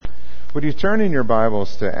Would you turn in your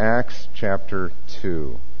Bibles to Acts chapter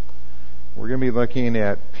 2? We're going to be looking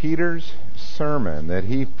at Peter's sermon that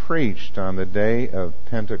he preached on the day of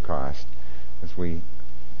Pentecost as we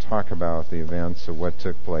talk about the events of what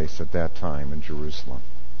took place at that time in Jerusalem.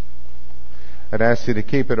 I'd ask you to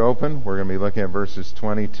keep it open. We're going to be looking at verses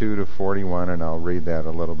 22 to 41, and I'll read that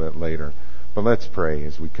a little bit later. But let's pray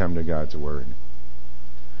as we come to God's Word.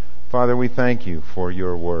 Father, we thank you for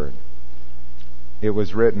your Word. It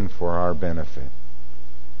was written for our benefit,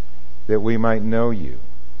 that we might know you,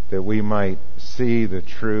 that we might see the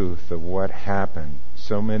truth of what happened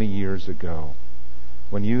so many years ago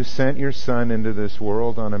when you sent your Son into this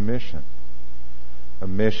world on a mission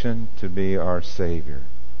to be our Savior,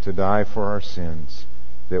 to die for our sins,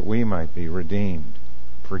 that we might be redeemed,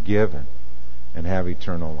 forgiven, and have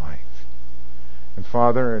eternal life. And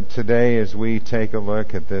Father, today as we take a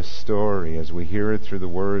look at this story, as we hear it through the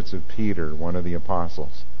words of Peter, one of the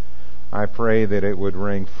apostles, I pray that it would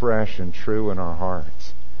ring fresh and true in our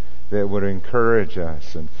hearts, that it would encourage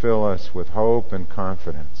us and fill us with hope and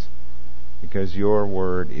confidence, because your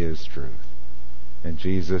word is truth, and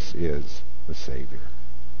Jesus is the Savior.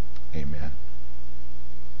 Amen.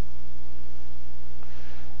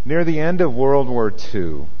 Near the end of World War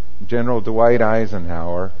II, General Dwight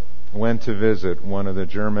Eisenhower went to visit one of the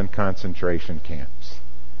German concentration camps.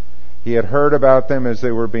 He had heard about them as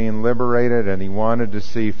they were being liberated, and he wanted to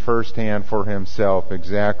see firsthand for himself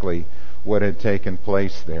exactly what had taken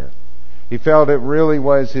place there. He felt it really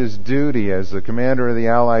was his duty as the commander of the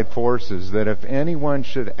Allied forces that if anyone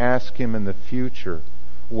should ask him in the future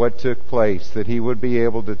what took place, that he would be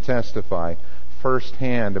able to testify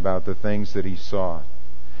firsthand about the things that he saw.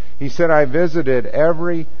 He said, I visited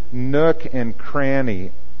every nook and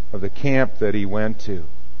cranny of the camp that he went to.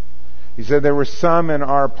 He said there were some in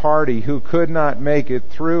our party who could not make it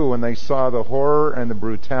through when they saw the horror and the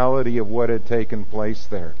brutality of what had taken place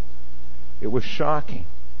there. It was shocking.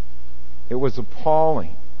 It was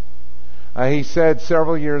appalling. He said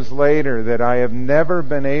several years later that I have never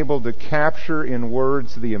been able to capture in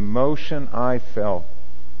words the emotion I felt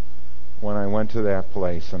when I went to that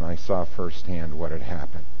place and I saw firsthand what had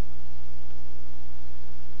happened.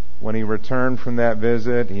 When he returned from that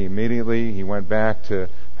visit, he went back to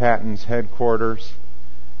Patton's headquarters,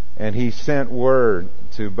 and he sent word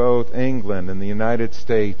to both England and the United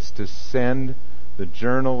States to send the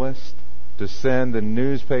journalists, to send the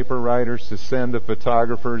newspaper writers, to send the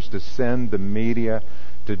photographers, to send the media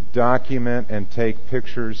to document and take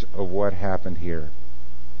pictures of what happened here.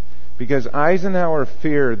 Because Eisenhower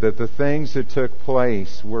feared that the things that took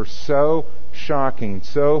place were so shocking,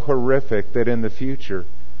 so horrific, that in the future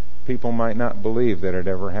people might not believe that it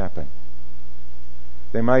ever happened.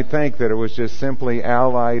 They might think that it was just simply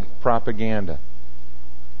Allied propaganda.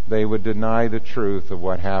 They would deny the truth of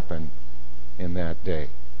what happened in that day.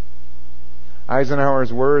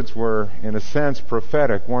 Eisenhower's words were, in a sense,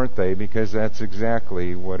 prophetic, weren't they? Because that's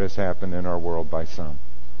exactly what has happened in our world by some.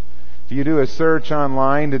 If you do a search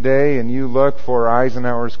online today and you look for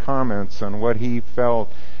Eisenhower's comments on what he felt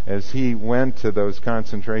as he went to those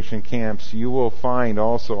concentration camps, you will find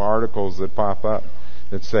also articles that pop up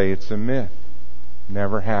that say it's a myth.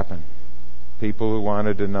 Never happened. People who want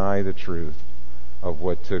to deny the truth of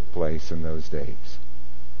what took place in those days.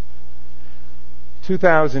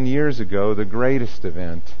 2,000 years ago, the greatest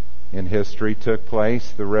event in history took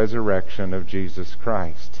place, the resurrection of Jesus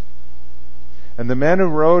Christ. And the men who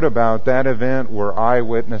wrote about that event were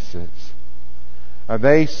eyewitnesses.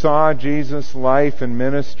 They saw Jesus' life and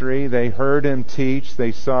ministry. They heard him teach.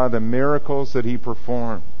 They saw the miracles that he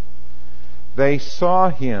performed. They saw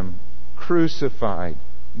him crucified,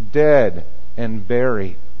 dead, and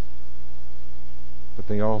buried. But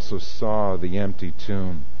they also saw the empty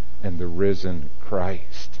tomb and the risen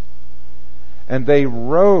Christ. And they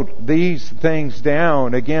wrote these things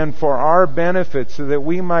down, again, for our benefit, so that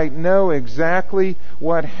we might know exactly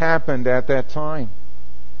what happened at that time.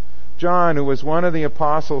 John, who was one of the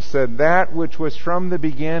apostles, said, that which was from the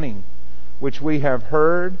beginning, which we have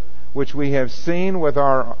heard, which we have seen with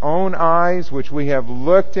our own eyes, which we have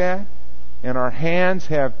looked at, and our hands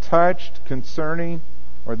have touched concerning,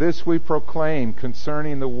 or this we proclaim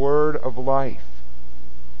concerning the word of life.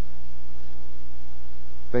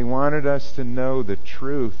 They wanted us to know the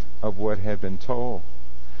truth of what had been told.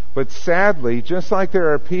 But sadly, just like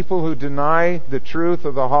there are people who deny the truth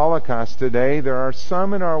of the Holocaust today, there are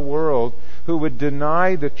some in our world who would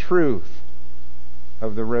deny the truth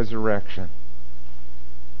of the resurrection.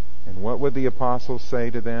 And what would the apostles say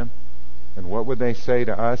to them? And what would they say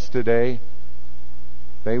to us today?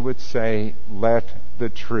 They would say, let the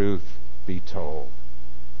truth be told.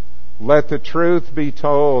 Let the truth be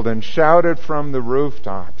told and shouted from the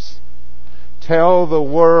rooftops. Tell the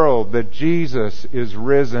world that Jesus is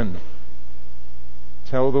risen.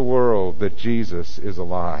 Tell the world that Jesus is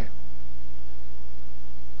alive.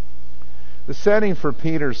 The setting for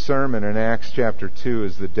Peter's sermon in Acts chapter 2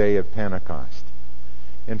 is the day of Pentecost.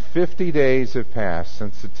 And 50 days have passed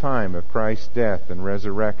since the time of Christ's death and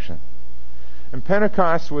resurrection. And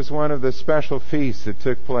Pentecost was one of the special feasts that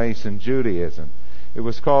took place in Judaism. It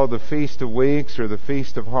was called the Feast of Weeks or the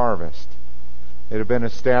Feast of Harvest. It had been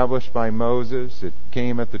established by Moses. It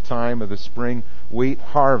came at the time of the spring wheat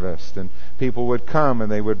harvest. And people would come and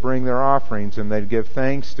they would bring their offerings and they'd give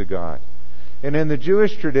thanks to God. And in the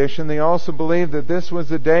Jewish tradition, they also believed that this was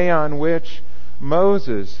the day on which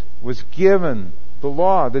Moses was given the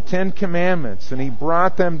law, the 10 Commandments, and he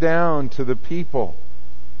brought them down to the people.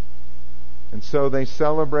 And so they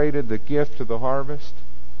celebrated the gift of the harvest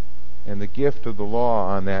and the gift of the law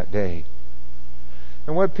on that day.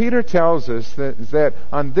 And what Peter tells us is that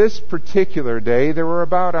on this particular day, there were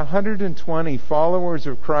about 120 followers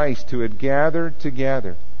of Christ who had gathered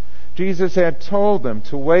together. Jesus had told them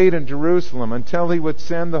to wait in Jerusalem until He would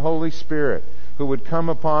send the Holy Spirit who would come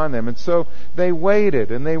upon them. And so they waited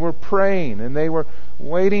and they were praying and they were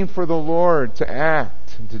waiting for the Lord to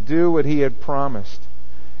act and to do what He had promised.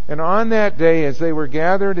 And on that day, as they were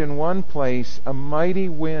gathered in one place, a mighty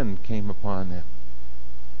wind came upon them.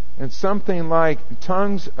 And something like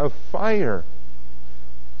tongues of fire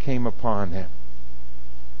came upon them.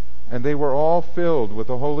 And they were all filled with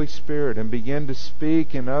the Holy Spirit and began to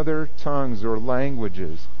speak in other tongues or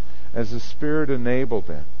languages as the Spirit enabled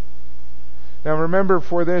them. Now remember,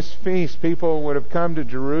 for this feast, people would have come to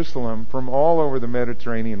Jerusalem from all over the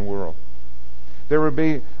Mediterranean world. There would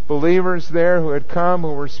be believers there who had come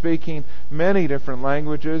who were speaking many different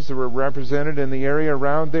languages that were represented in the area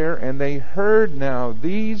around there, and they heard now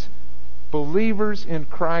these believers in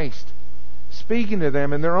Christ speaking to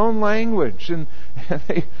them in their own language, and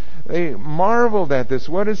they marveled at this.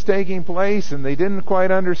 What is taking place? And they didn't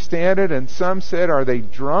quite understand it. And some said, are they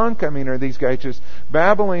drunk? I mean, are these guys just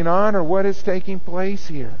babbling on? Or what is taking place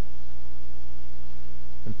here?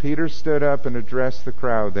 And Peter stood up and addressed the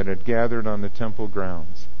crowd that had gathered on the temple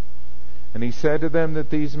grounds. And he said to them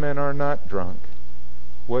that these men are not drunk.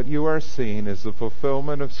 What you are seeing is the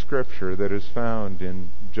fulfillment of Scripture that is found in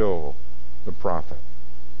Joel, the prophet.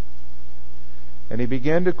 And he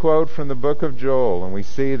began to quote from the book of Joel, and we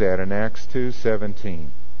see that in Acts 2:17.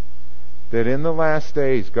 That in the last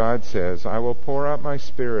days, God says, I will pour out my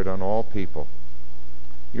Spirit on all people.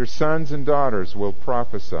 Your sons and daughters will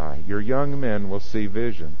prophesy. Your young men will see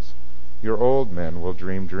visions. Your old men will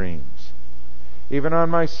dream dreams. Even on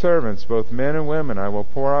my servants, both men and women, I will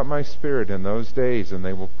pour out my Spirit in those days, and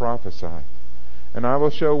they will prophesy. And I will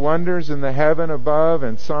show wonders in the heaven above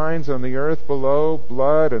and signs on the earth below,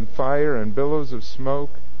 blood and fire and billows of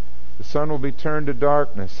smoke. The sun will be turned to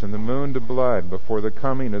darkness and the moon to blood before the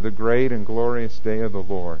coming of the great and glorious day of the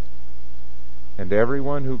Lord. And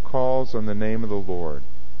everyone who calls on the name of the Lord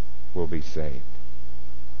will be saved.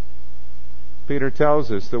 Peter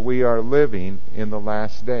tells us that we are living in the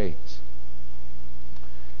last days.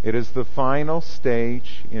 It is the final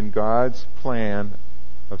stage in God's plan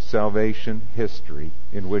of salvation history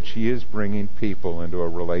in which He is bringing people into a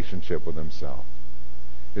relationship with Himself.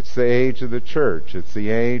 It's the age of the church. It's the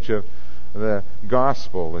age of the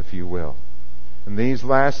gospel, if you will. And these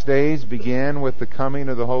last days began with the coming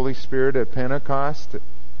of the Holy Spirit at Pentecost,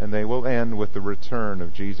 and they will end with the return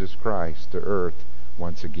of Jesus Christ to earth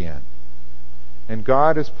once again. And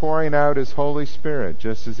God is pouring out His Holy Spirit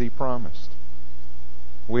just as He promised.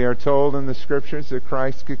 We are told in the Scriptures that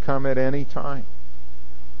Christ could come at any time.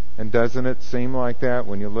 And doesn't it seem like that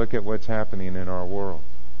when you look at what's happening in our world?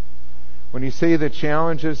 When you see the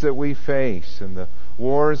challenges that we face and the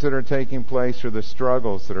wars that are taking place or the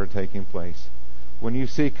struggles that are taking place, when you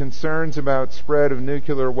see concerns about spread of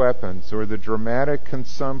nuclear weapons or the dramatic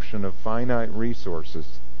consumption of finite resources,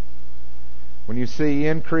 when you see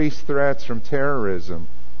increased threats from terrorism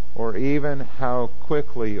or even how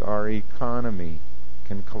quickly our economy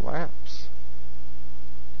can collapse.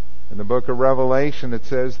 In the book of Revelation, it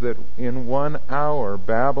says that in 1 hour,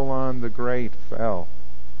 Babylon the Great fell.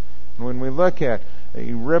 And when we look at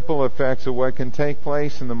the ripple effects of what can take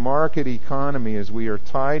place in the market economy as we are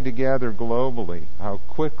tied together globally, how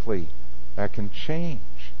quickly that can change.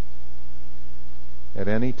 At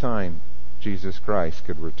any time, Jesus Christ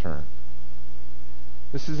could return.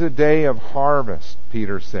 This is a day of harvest,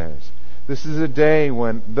 Peter says. This is a day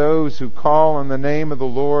when those who call on the name of the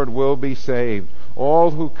Lord will be saved.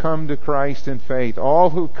 all who come to Christ in faith, all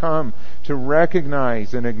who come to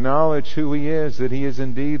recognize and acknowledge who He is, that He is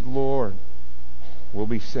indeed Lord, will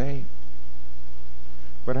be saved.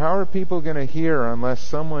 But how are people going to hear unless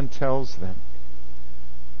someone tells them?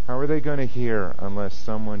 How are they going to hear unless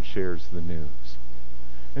someone shares the news?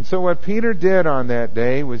 And so what Peter did on that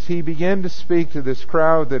day was he began to speak to this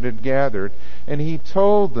crowd that had gathered, and he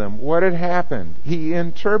told them what had happened. He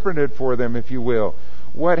interpreted for them, if you will,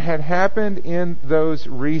 what had happened in those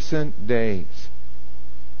recent days.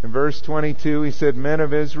 In verse 22, he said, "Men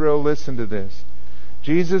of Israel, listen to this.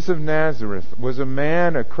 Jesus of Nazareth was a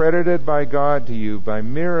man accredited by God to you by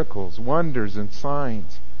miracles, wonders, and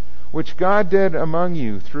signs, which God did among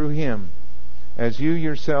you through Him, as you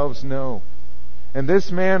yourselves know. And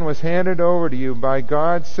this man was handed over to you by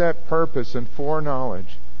God's set purpose and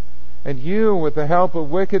foreknowledge. And you, with the help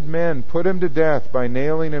of wicked men, put Him to death by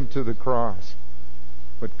nailing Him to the cross.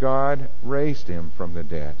 But God raised Him from the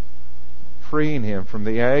dead, freeing Him from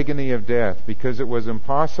the agony of death, because it was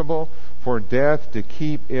impossible for death to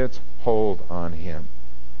keep its hold on Him."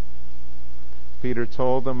 Peter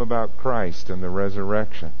told them about Christ and the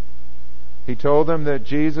resurrection. He told them that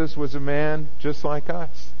Jesus was a man just like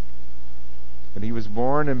us, that He was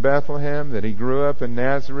born in Bethlehem, that He grew up in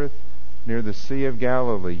Nazareth near the Sea of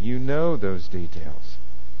Galilee. You know those details.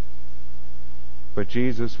 But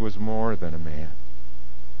Jesus was more than a man.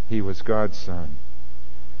 He was God's Son.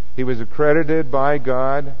 He was accredited by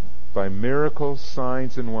God by miracles,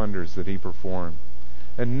 signs, and wonders that He performed.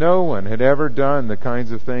 And no one had ever done the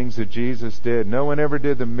kinds of things that Jesus did. No one ever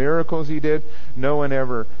did the miracles He did. No one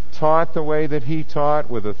ever taught the way that He taught,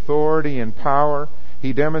 with authority and power.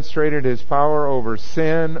 He demonstrated His power over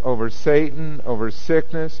sin, over Satan, over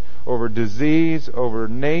sickness, over disease, over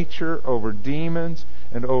nature, over demons,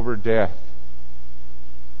 and over death.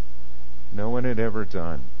 No one had ever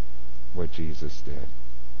done what Jesus did.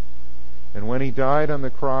 And when He died on the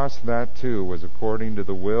cross, that too was according to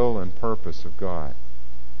the will and purpose of God.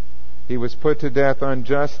 He was put to death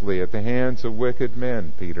unjustly at the hands of wicked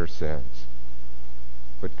men, Peter says.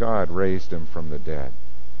 But God raised Him from the dead.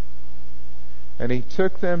 And He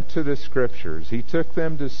took them to the Scriptures. He took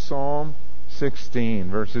them to Psalm 16,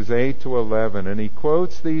 verses 8 to 11. And he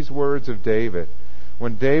quotes these words of David,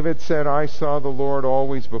 when David said, "I saw the Lord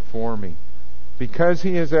always before me. Because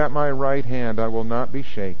He is at my right hand, I will not be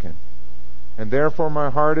shaken. And therefore my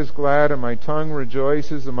heart is glad, and my tongue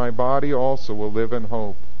rejoices, and my body also will live in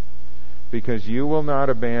hope. Because You will not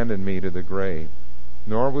abandon me to the grave,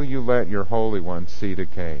 nor will You let Your Holy One see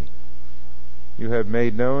decay. You have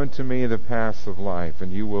made known to me the paths of life,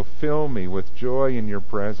 and You will fill me with joy in Your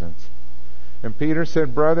presence." And Peter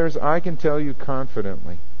said, "Brothers, I can tell you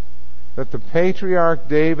confidently that the patriarch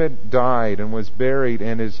David died and was buried,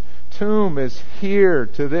 and his tomb is here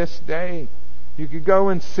to this day. You could go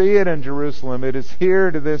and see it in Jerusalem. It is here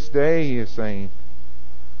to this day," he is saying.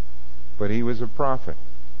 But he was a prophet,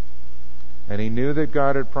 and he knew that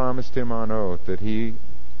God had promised him on oath that He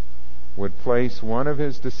would place one of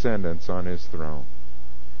His descendants on His throne.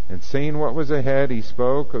 And seeing what was ahead, he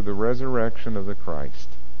spoke of the resurrection of the Christ,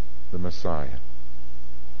 the Messiah.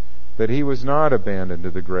 That He was not abandoned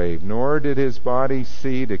to the grave, nor did His body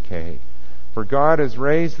see decay. For God has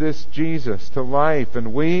raised this Jesus to life,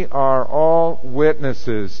 and we are all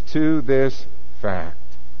witnesses to this fact.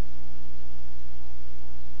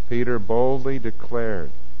 Peter boldly declared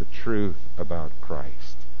the truth about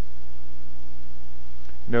Christ.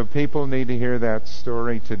 You know, people need to hear that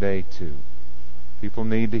story today too. People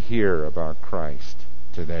need to hear about Christ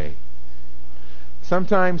today.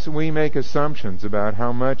 Sometimes we make assumptions about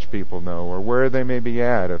how much people know or where they may be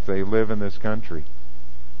at if they live in this country.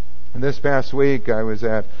 And this past week, I was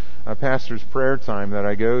at a pastor's prayer time that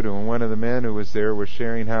I go to, and one of the men who was there was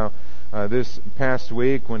sharing how this past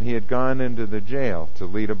week, when he had gone into the jail to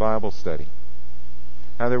lead a Bible study,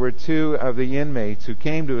 how there were two of the inmates who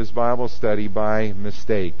came to his Bible study by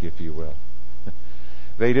mistake, if you will.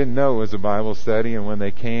 They didn't know it was a Bible study, and when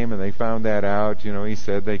they came and they found that out, he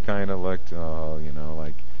said they kind of looked,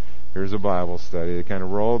 like, here's a Bible study. They kind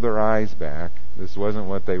of rolled their eyes back. This wasn't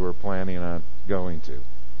what they were planning on going to.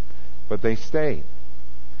 But they stayed.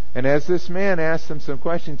 And as this man asked them some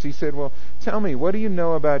questions, he said, "Well, tell me, what do you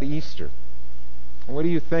know about Easter? What do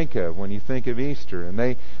you think of when you think of Easter?" And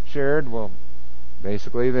they shared, well,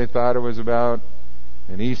 basically they thought it was about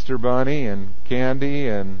an Easter bunny and candy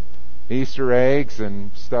and Easter eggs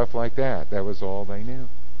and stuff like that. That was all they knew.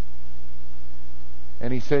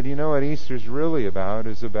 And he said, "You know what Easter's really about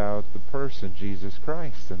is about the person, Jesus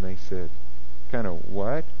Christ." And they said, "Kind of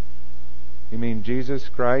what? You mean Jesus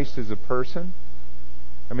Christ is a person?"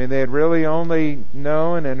 I mean, they had really only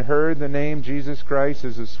known and heard the name Jesus Christ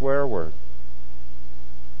as a swear word.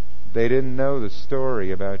 They didn't know the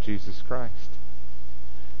story about Jesus Christ.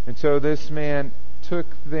 And so this man took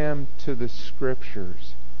them to the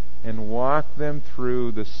Scriptures and walked them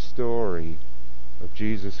through the story of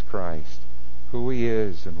Jesus Christ, who He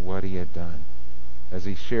is and what He had done, as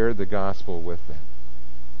he shared the gospel with them.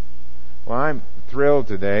 Well, I'm thrilled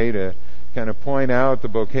today to kind of point out the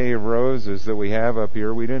bouquet of roses that we have up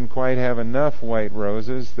here. We didn't quite have enough white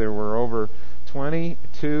roses. There were over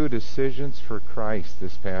 22 decisions for Christ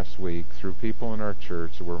this past week through people in our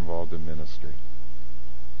church who were involved in ministry.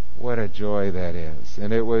 What a joy that is.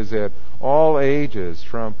 And it was at all ages,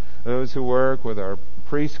 from those who work with our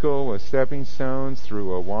preschool with Stepping Stones, through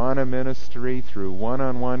Awana ministry, through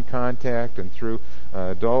one-on-one contact, and through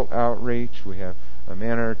adult outreach. We have a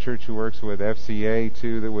man in our church who works with FCA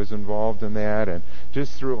too that was involved in that. And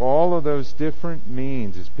just through all of those different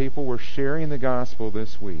means, as people were sharing the gospel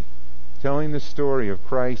this week, telling the story of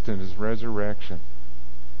Christ and His resurrection,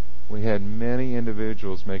 we had many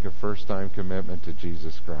individuals make a first-time commitment to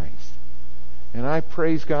Jesus Christ. And I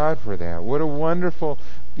praise God for that. What a wonderful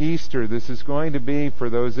Easter this is going to be for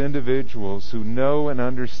those individuals who know and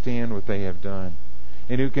understand what they have done,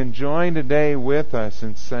 and who can join today with us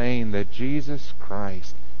in saying that Jesus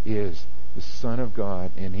Christ is the Son of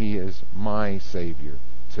God and He is my Savior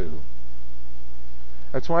too.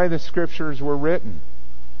 That's why the Scriptures were written.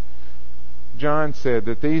 John said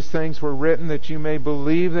that these things were written that you may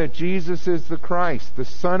believe that Jesus is the Christ, the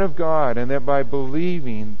Son of God, and that by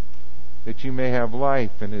believing that you may have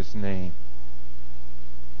life in His name.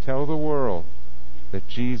 Tell the world that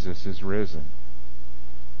Jesus is risen.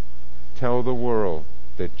 Tell the world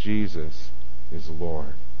that Jesus is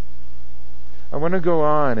Lord. I want to go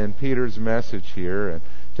on in Peter's message here and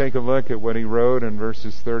take a look at what he wrote in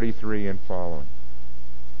verses 33 and following.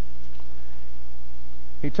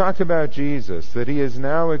 He talked about Jesus, that He is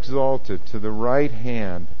now exalted to the right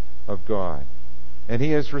hand of God. And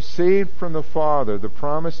He has received from the Father the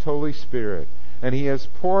promised Holy Spirit. And He has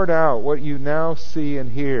poured out what you now see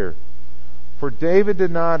and hear. For David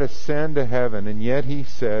did not ascend to heaven, and yet he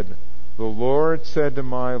said, the Lord said to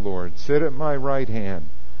my Lord, sit at my right hand,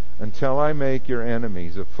 until I make your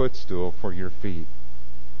enemies a footstool for your feet.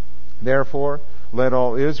 Therefore, let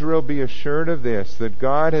all Israel be assured of this, that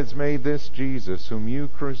God has made this Jesus, whom you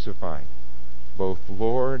crucified, both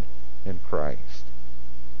Lord and Christ.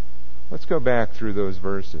 Let's go back through those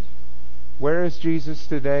verses. Where is Jesus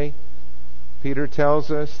today? Peter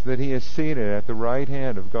tells us that He is seated at the right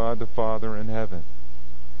hand of God the Father in heaven.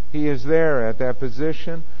 He is there at that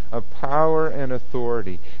position of power and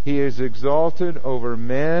authority. He is exalted over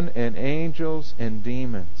men and angels and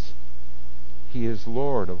demons. He is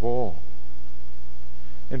Lord of all.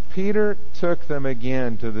 And Peter took them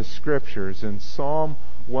again to the Scriptures in Psalm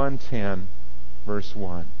 110, verse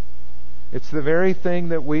 1. It's the very thing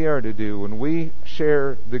that we are to do when we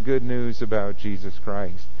share the good news about Jesus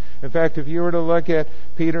Christ. In fact, if you were to look at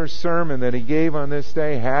Peter's sermon that he gave on this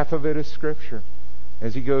day, half of it is Scripture,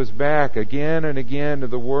 as he goes back again and again to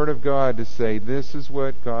the Word of God to say, this is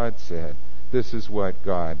what God said, this is what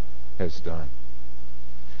God has done.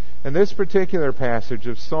 And this particular passage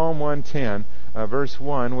of Psalm 110, verse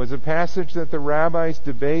 1, was a passage that the rabbis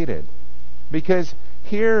debated. Because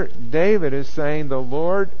here David is saying, the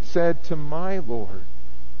Lord said to my Lord.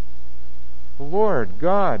 The Lord,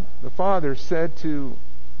 God, the Father, said to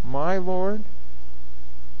my Lord,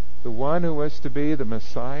 the one who was to be the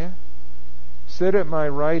Messiah, sit at my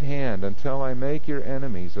right hand until I make your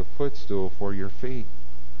enemies a footstool for your feet.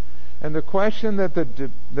 And the question that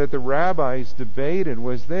the rabbis debated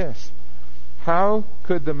was this: how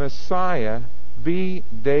could the Messiah be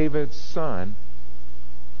David's son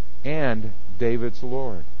and David's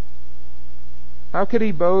Lord? How could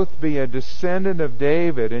He both be a descendant of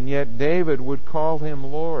David and yet David would call Him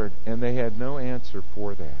Lord? And they had no answer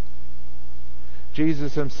for that.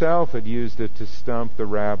 Jesus Himself had used it to stump the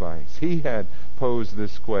rabbis. He had posed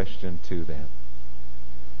this question to them.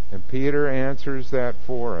 And Peter answers that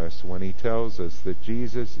for us when he tells us that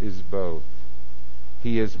Jesus is both.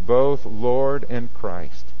 He is both Lord and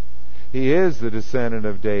Christ. He is the descendant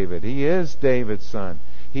of David. He is David's son.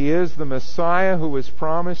 He is the Messiah who was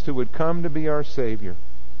promised, who would come to be our Savior.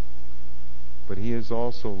 But He is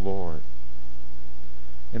also Lord.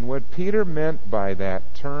 And what Peter meant by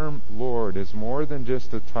that term Lord is more than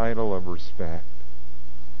just a title of respect.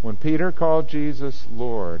 When Peter called Jesus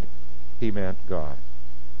Lord, he meant God.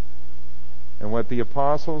 And what the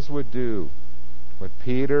apostles would do, what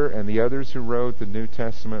Peter and the others who wrote the New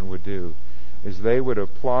Testament would do, is they would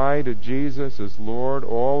apply to Jesus as Lord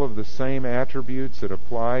all of the same attributes that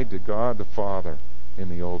applied to God the Father in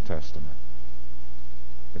the Old Testament.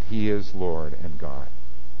 That He is Lord and God.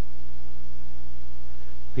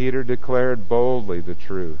 Peter declared boldly the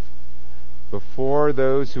truth before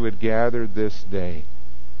those who had gathered this day.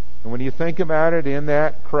 And when you think about it, in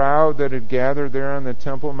that crowd that had gathered there on the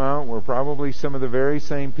Temple Mount were probably some of the very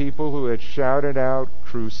same people who had shouted out,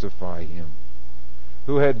 "Crucify Him,"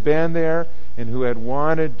 who had been there and who had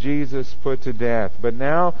wanted Jesus put to death. But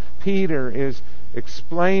now Peter is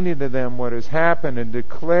explaining to them what has happened and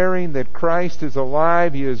declaring that Christ is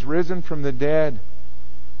alive. He is risen from the dead.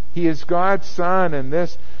 He is God's Son, and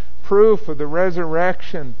this proof of the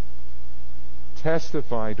resurrection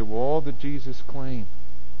testify to all that Jesus claimed.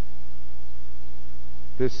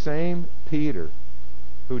 This same Peter,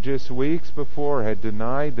 who just weeks before had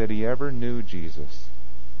denied that he ever knew Jesus,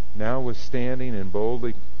 now was standing and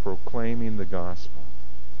boldly proclaiming the gospel.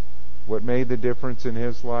 What made the difference in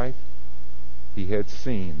his life? He had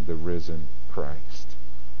seen the risen Christ.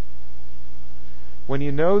 When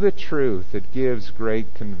you know the truth, it gives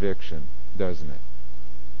great conviction, doesn't it?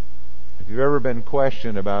 If you've ever been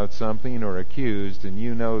questioned about something or accused and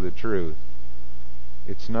you know the truth,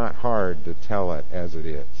 it's not hard to tell it as it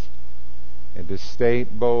is and to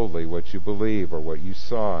state boldly what you believe or what you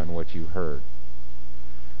saw and what you heard.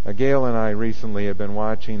 Gail and I recently have been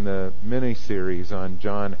watching the mini-series on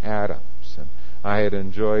John Adams, and I had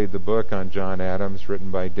enjoyed the book on John Adams written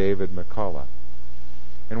by David McCullough.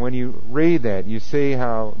 And when you read that, you see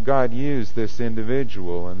how God used this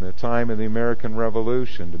individual in the time of the American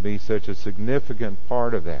Revolution to be such a significant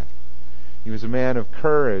part of that. He was a man of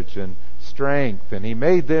courage and strength, and he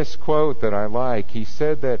made this quote that I like. He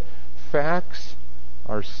said that facts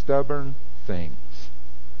are stubborn things.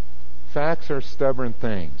 Facts are stubborn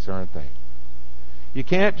things, aren't they? You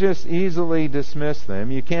can't just easily dismiss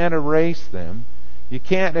them. You can't erase them. You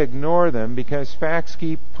can't ignore them because facts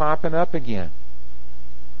keep popping up again.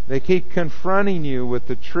 They keep confronting you with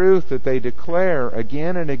the truth that they declare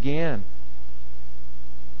again and again.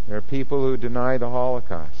 There are people who deny the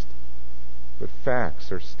Holocaust, but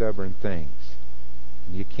facts are stubborn things.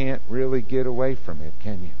 And you can't really get away from it,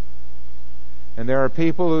 can you? And there are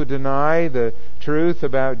people who deny the truth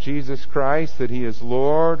about Jesus Christ, that He is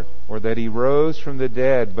Lord or that He rose from the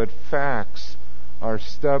dead, but facts are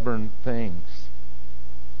stubborn things.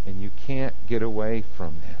 And you can't get away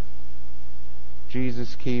from them.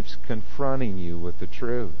 Jesus keeps confronting you with the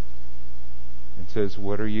truth and says,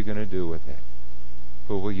 what are you going to do with it?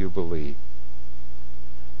 Who will you believe?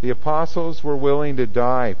 The apostles were willing to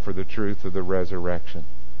die for the truth of the resurrection.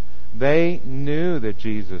 They knew that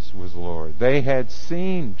Jesus was Lord. They had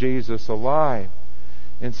seen Jesus alive.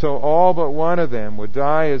 And so all but one of them would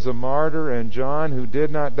die as a martyr, and John, who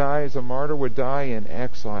did not die as a martyr, would die in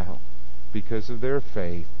exile because of their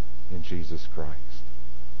faith in Jesus Christ.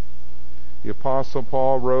 The Apostle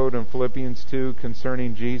Paul wrote in Philippians 2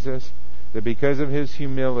 concerning Jesus that because of His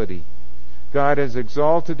humility, God has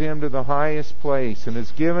exalted Him to the highest place and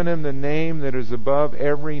has given Him the name that is above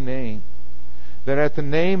every name. That at the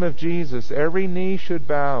name of Jesus every knee should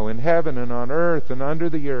bow in heaven and on earth and under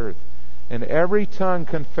the earth, and every tongue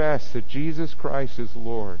confess that Jesus Christ is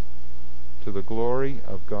Lord, to the glory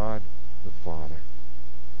of God the Father.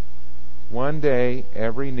 One day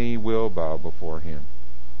every knee will bow before Him,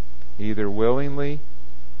 either willingly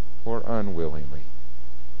or unwillingly.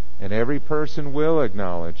 And every person will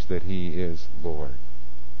acknowledge that He is Lord.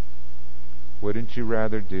 Wouldn't you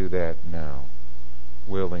rather do that now,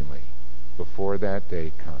 willingly, before that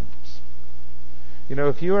day comes? You know,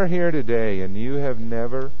 if you are here today and you have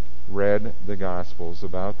never read the Gospels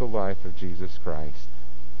about the life of Jesus Christ,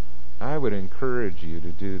 I would encourage you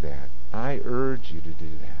to do that. I urge you to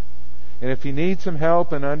do that. And if you need some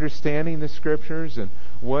help in understanding the Scriptures and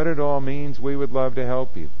what it all means, we would love to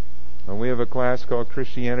help you. And we have a class called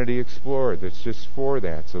Christianity Explored that's just for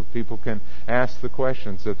that, so people can ask the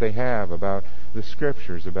questions that they have about the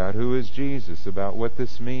Scriptures, about who is Jesus, about what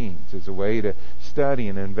this means, as a way to study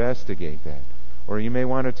and investigate that. Or you may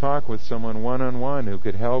want to talk with someone one-on-one who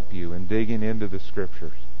could help you in digging into the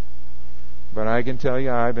Scriptures. But I can tell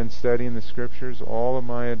you, I've been studying the Scriptures all of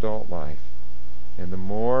my adult life. And the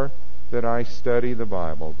more that I study the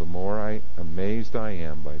Bible, the more amazed I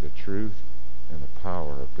am by the truth and the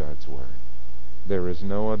power of God's Word. There is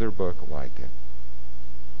no other book like it.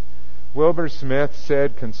 Wilbur Smith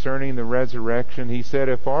said concerning the resurrection, he said,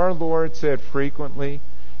 if our Lord said frequently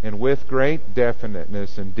and with great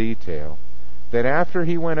definiteness and detail that after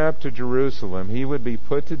He went up to Jerusalem He would be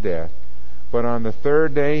put to death, but on the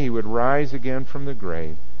third day He would rise again from the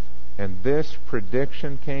grave, and this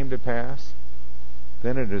prediction came to pass,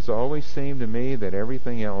 then it has always seemed to me that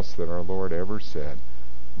everything else that our Lord ever said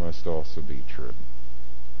must also be true.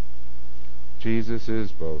 Jesus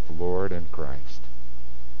is both Lord and Christ.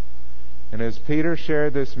 And as Peter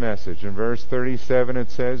shared this message, in verse 37 it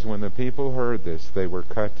says, when the people heard this, they were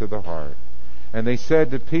cut to the heart. And they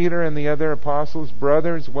said to Peter and the other apostles,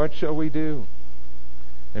 brothers, what shall we do?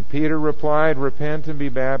 And Peter replied, repent and be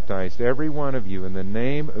baptized, every one of you, in the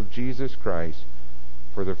name of Jesus Christ,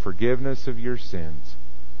 for the forgiveness of your sins,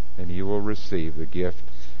 and you will receive the gift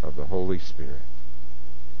of the Holy Spirit.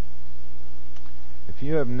 If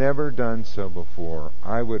you have never done so before,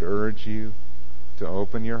 I would urge you to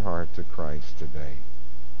open your heart to Christ today.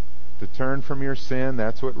 To turn from your sin,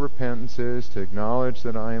 that's what repentance is, to acknowledge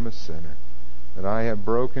that I am a sinner, that I have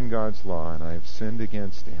broken God's law and I have sinned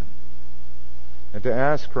against Him. And to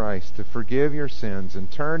ask Christ to forgive your sins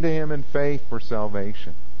and turn to Him in faith for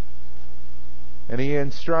salvation. And He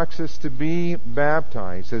instructs us to be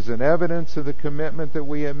baptized as an evidence of the commitment that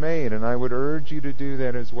we have made. And I would urge you to do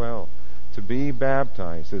that as well. To be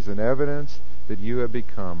baptized as an evidence that you have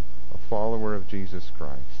become a follower of Jesus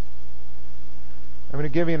Christ. I'm going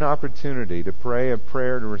to give you an opportunity to pray a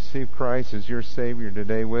prayer to receive Christ as your Savior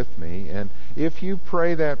today with me. And if you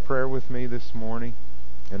pray that prayer with me this morning,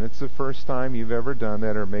 and it's the first time you've ever done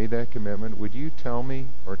that or made that commitment, would you tell me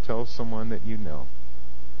or tell someone that you know?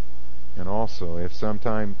 And also, if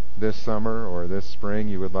sometime this summer or this spring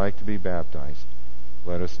you would like to be baptized,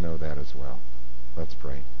 let us know that as well. Let's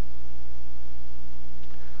pray.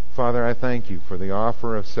 Father, I thank you for the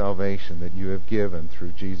offer of salvation that you have given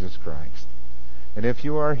through Jesus Christ. And if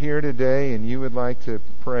you are here today and you would like to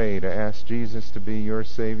pray to ask Jesus to be your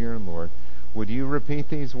Savior and Lord, would you repeat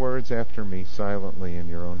these words after me silently in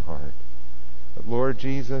your own heart? Lord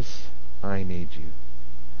Jesus, I need you.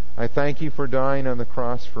 I thank you for dying on the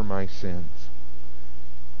cross for my sins.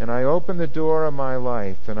 And I open the door of my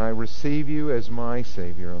life and I receive you as my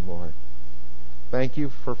Savior and Lord. Thank you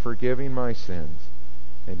for forgiving my sins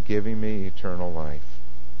and giving me eternal life.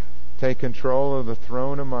 Take control of the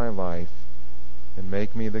throne of my life and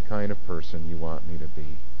make me the kind of person you want me to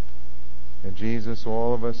be. And Jesus,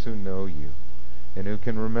 all of us who know you and who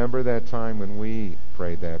can remember that time when we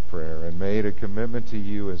prayed that prayer and made a commitment to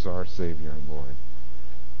you as our Savior and Lord,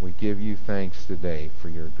 we give you thanks today for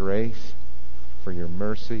your grace, for your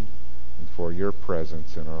mercy, and for your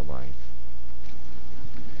presence in our life.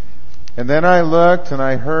 And then I looked and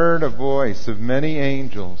I heard a voice of many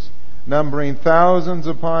angels, numbering thousands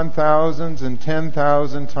upon thousands and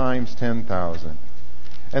 10,000 times 10,000.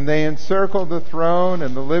 And they encircled the throne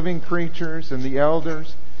and the living creatures and the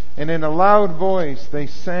elders, and in a loud voice they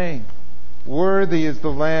sang, "Worthy is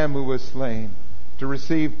the Lamb who was slain, to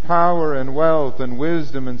receive power and wealth and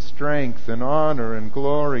wisdom and strength and honor and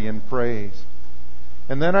glory and praise."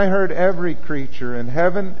 And then I heard every creature in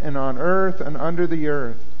heaven and on earth and under the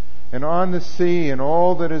earth, and on the sea and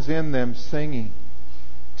all that is in them, singing,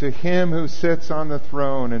 "To Him who sits on the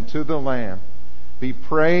throne and to the Lamb be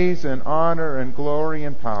praise and honor and glory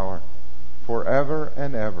and power forever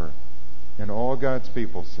and ever." And all God's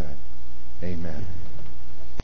people said, Amen.